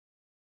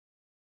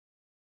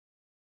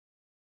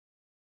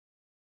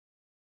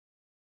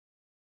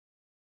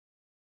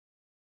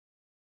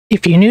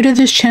If you're new to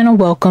this channel,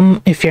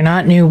 welcome. If you're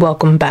not new,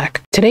 welcome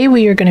back. Today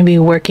we are going to be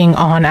working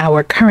on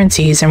our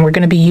currencies, and we're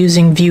going to be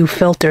using view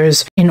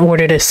filters in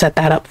order to set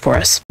that up for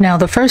us. Now,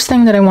 the first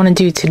thing that I want to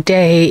do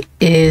today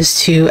is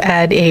to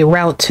add a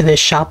route to this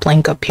shop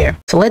link up here.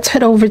 So let's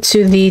head over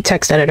to the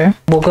text editor.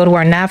 We'll go to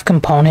our nav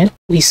component.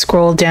 We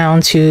scroll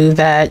down to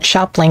that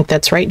shop link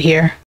that's right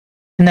here,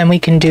 and then we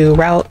can do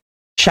route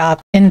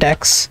shop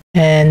index,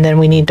 and then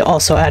we need to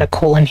also add a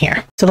colon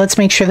here. So let's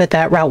make sure that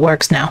that route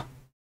works now.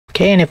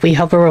 Okay, and if we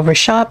hover over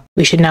shop,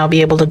 we should now be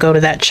able to go to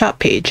that shop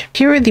page.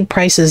 Here are the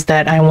prices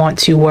that I want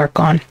to work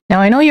on. Now,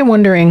 I know you're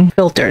wondering,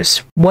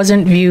 filters.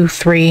 Wasn't view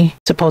 3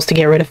 supposed to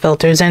get rid of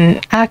filters?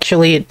 And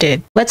actually it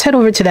did. Let's head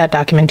over to that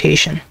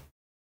documentation.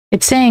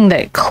 It's saying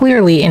that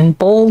clearly in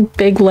bold,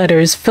 big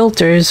letters,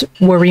 filters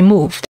were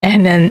removed.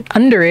 And then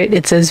under it,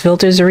 it says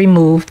filters are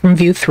removed from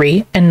view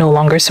 3 and no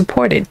longer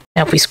supported.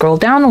 Now, if we scroll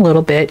down a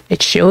little bit,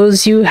 it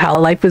shows you how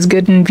life was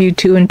good in view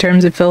 2 in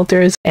terms of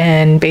filters,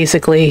 and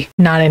basically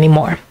not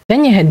anymore.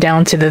 Then you head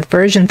down to the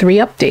version 3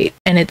 update,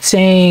 and it's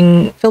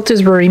saying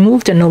filters were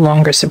removed and no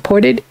longer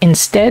supported.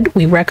 Instead,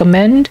 we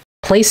recommend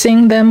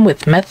placing them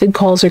with method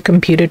calls or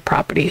computed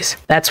properties.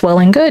 That's well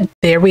and good.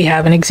 There we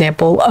have an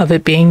example of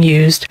it being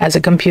used as a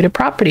computed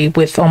property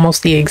with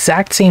almost the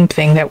exact same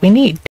thing that we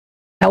need.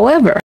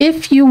 However,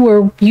 if you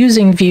were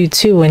using view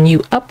 2 and you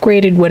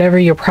upgraded whatever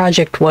your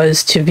project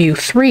was to view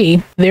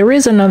 3, there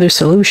is another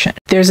solution.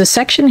 There's a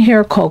section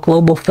here called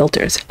global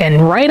filters,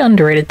 and right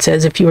under it, it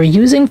says if you are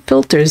using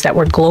filters that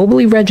were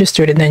globally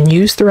registered and then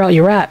used throughout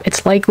your app,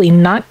 it's likely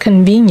not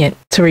convenient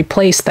to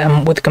replace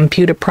them with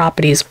computed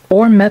properties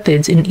or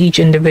methods in each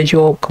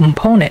individual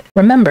component.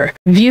 Remember,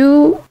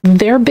 Vue,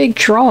 their big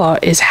draw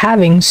is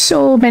having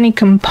so many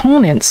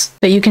components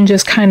that you can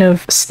just kind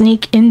of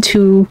sneak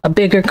into a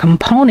bigger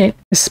component,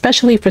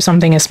 especially for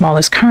something as small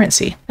as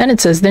currency. Then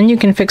it says, then you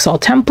can fix all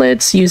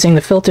templates using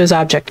the filters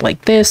object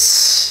like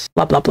this,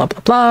 blah, blah, blah,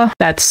 blah, blah.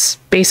 That's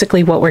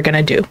basically what we're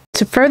going to do.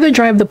 To further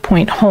drive the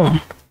point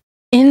home,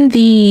 in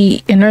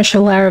the Inertia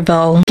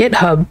Laravel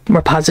GitHub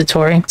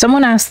repository,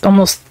 someone asked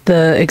almost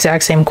the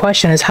exact same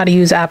question as how to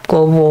use app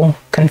global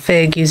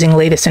config using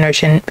latest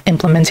Inertia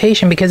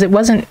implementation, because it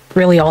wasn't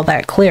really all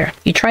that clear.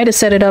 You try to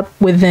set it up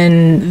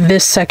within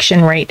this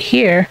section right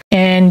here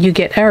and you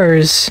get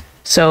errors.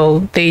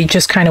 So they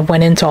just kind of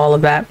went into all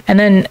of that. And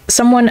then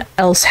someone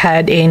else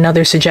had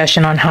another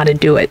suggestion on how to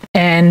do it.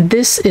 And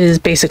this is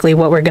basically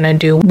what we're going to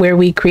do, where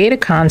we create a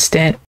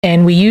constant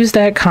and we use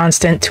that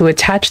constant to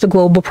attach the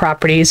global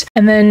properties.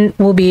 And then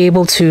we'll be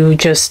able to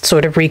just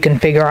sort of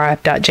reconfigure our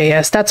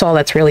app.js. That's all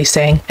that's really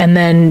saying. And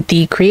then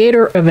the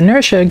creator of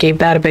Inertia gave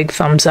that a big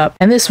thumbs up.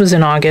 And this was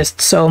in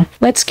August. So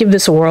let's give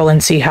this a whirl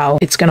and see how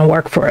it's going to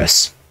work for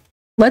us.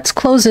 Let's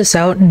close this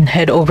out and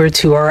head over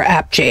to our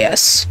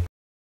app.js.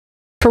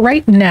 For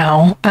right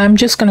now, I'm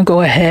just going to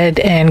go ahead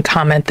and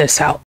comment this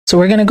out. So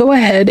we're going to go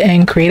ahead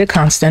and create a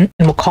constant,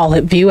 and we'll call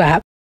it view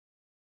app.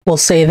 We'll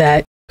say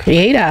that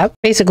create app,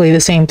 basically the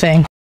same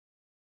thing.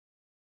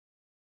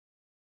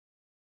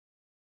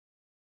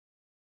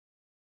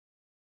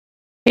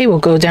 Okay, we'll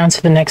go down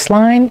to the next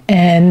line,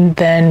 and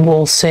then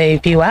we'll say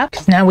view app.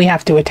 Now we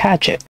have to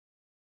attach it.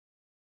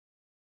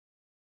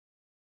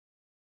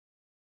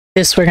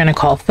 This we're going to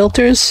call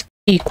filters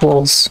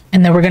equals,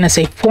 and then we're going to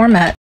say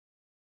format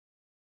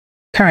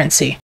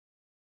currency.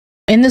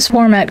 In this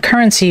format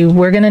currency,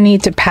 we're going to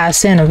need to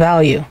pass in a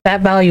value. That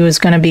value is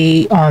going to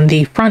be on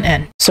the front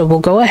end. So we'll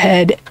go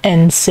ahead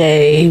and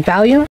say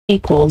value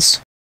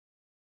equals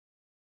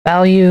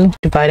value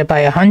divided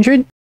by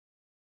 100,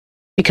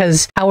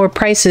 because our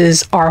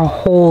prices are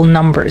whole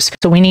numbers.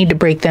 So we need to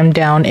break them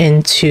down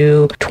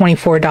into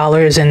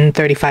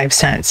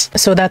 $24.35.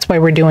 So that's why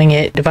we're doing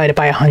it divided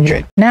by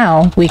 100.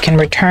 Now we can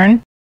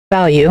return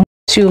value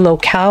to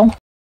locale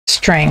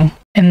string.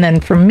 And then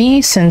for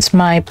me, since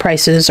my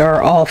prices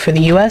are all for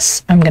the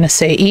US, I'm going to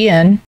say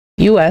en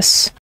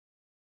US.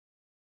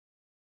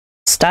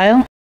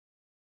 Style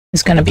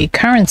is going to be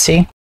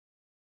currency,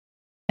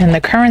 and the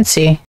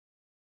currency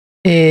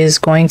is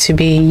going to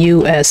be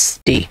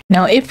USD.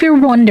 Now, if you're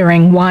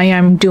wondering why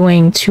I'm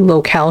doing to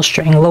locale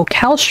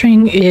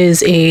string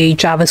is a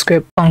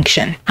JavaScript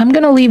function. I'm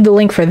going to leave the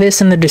link for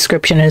this in the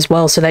description as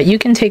well, so that you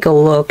can take a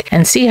look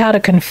and see how to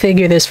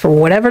configure this for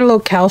whatever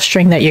locale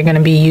string that you're going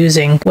to be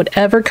using.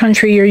 Whatever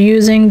country you're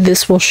using,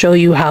 this will show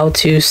you how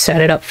to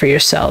set it up for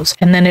yourselves.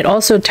 And then it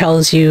also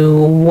tells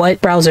you what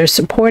browsers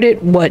support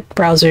it, what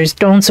browsers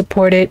don't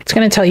support it. It's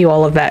going to tell you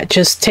all of that.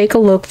 Just take a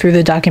look through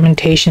the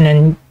documentation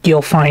and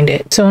you'll find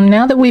it. So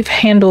now that we've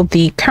handled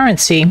the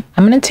currency,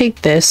 I'm going to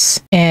take this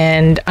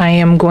and I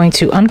am going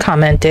to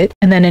uncomment it.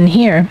 And then in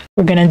here,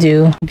 we're going to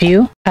do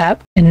view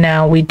app. And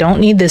now we don't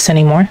need this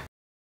anymore.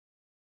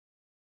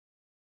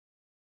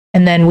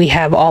 And then we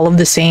have all of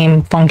the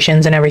same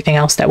functions and everything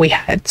else that we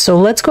had. So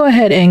let's go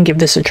ahead and give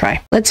this a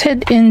try. Let's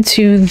head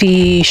into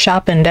the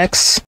shop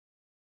index.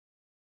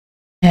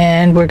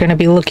 And we're going to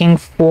be looking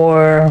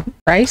for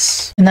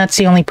price, and that's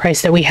the only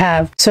price that we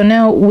have. So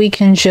now we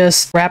can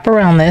just wrap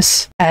around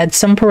this, add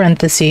some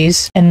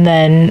parentheses, and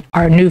then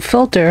our new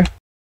filter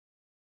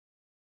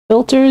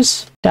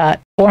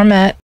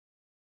filters.format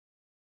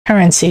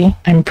currency.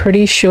 I'm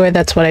pretty sure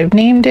that's what I've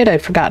named it.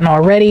 I've forgotten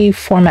already.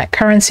 Format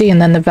currency,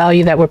 and then the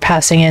value that we're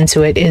passing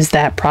into it is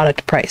that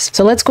product price.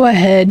 So let's go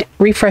ahead,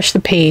 refresh the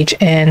page,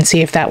 and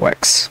see if that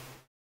works.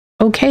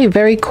 Okay,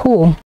 very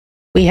cool.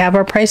 We have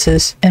our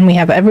prices and we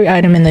have every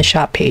item in the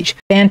shop page.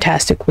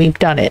 Fantastic, we've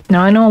done it.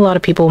 Now I know a lot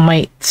of people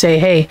might say,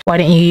 hey, why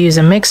didn't you use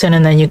a mixin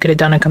and then you could have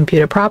done a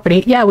computer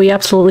property? Yeah, we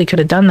absolutely could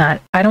have done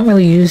that. I don't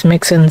really use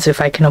mixins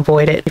if I can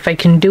avoid it. If I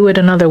can do it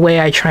another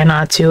way, I try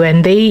not to.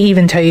 And they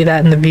even tell you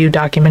that in the Vue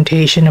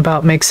documentation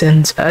about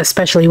mixins,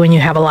 especially when you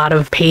have a lot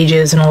of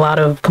pages and a lot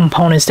of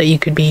components that you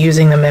could be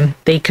using them in.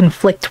 They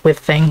conflict with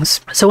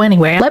things. So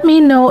anyway, let me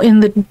know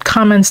in the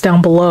comments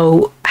down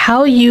below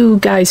how you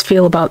guys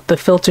feel about the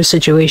filter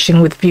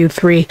situation with Vue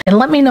 3, and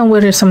let me know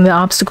what are some of the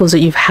obstacles that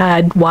you've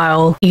had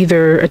while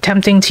either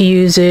attempting to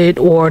use it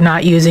or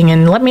not using,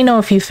 and let me know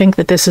if you think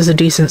that this is a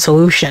decent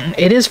solution.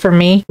 It is for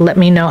me. Let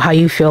me know how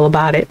you feel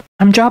about it.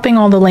 I'm dropping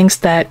all the links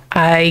that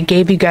I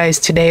gave you guys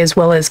today, as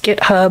well as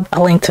GitHub,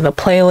 a link to the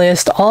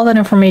playlist. All that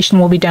information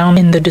will be down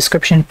in the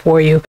description for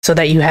you so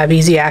that you have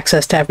easy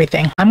access to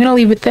everything. I'm going to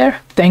leave it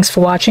there. Thanks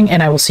for watching,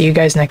 and I will see you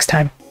guys next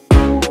time.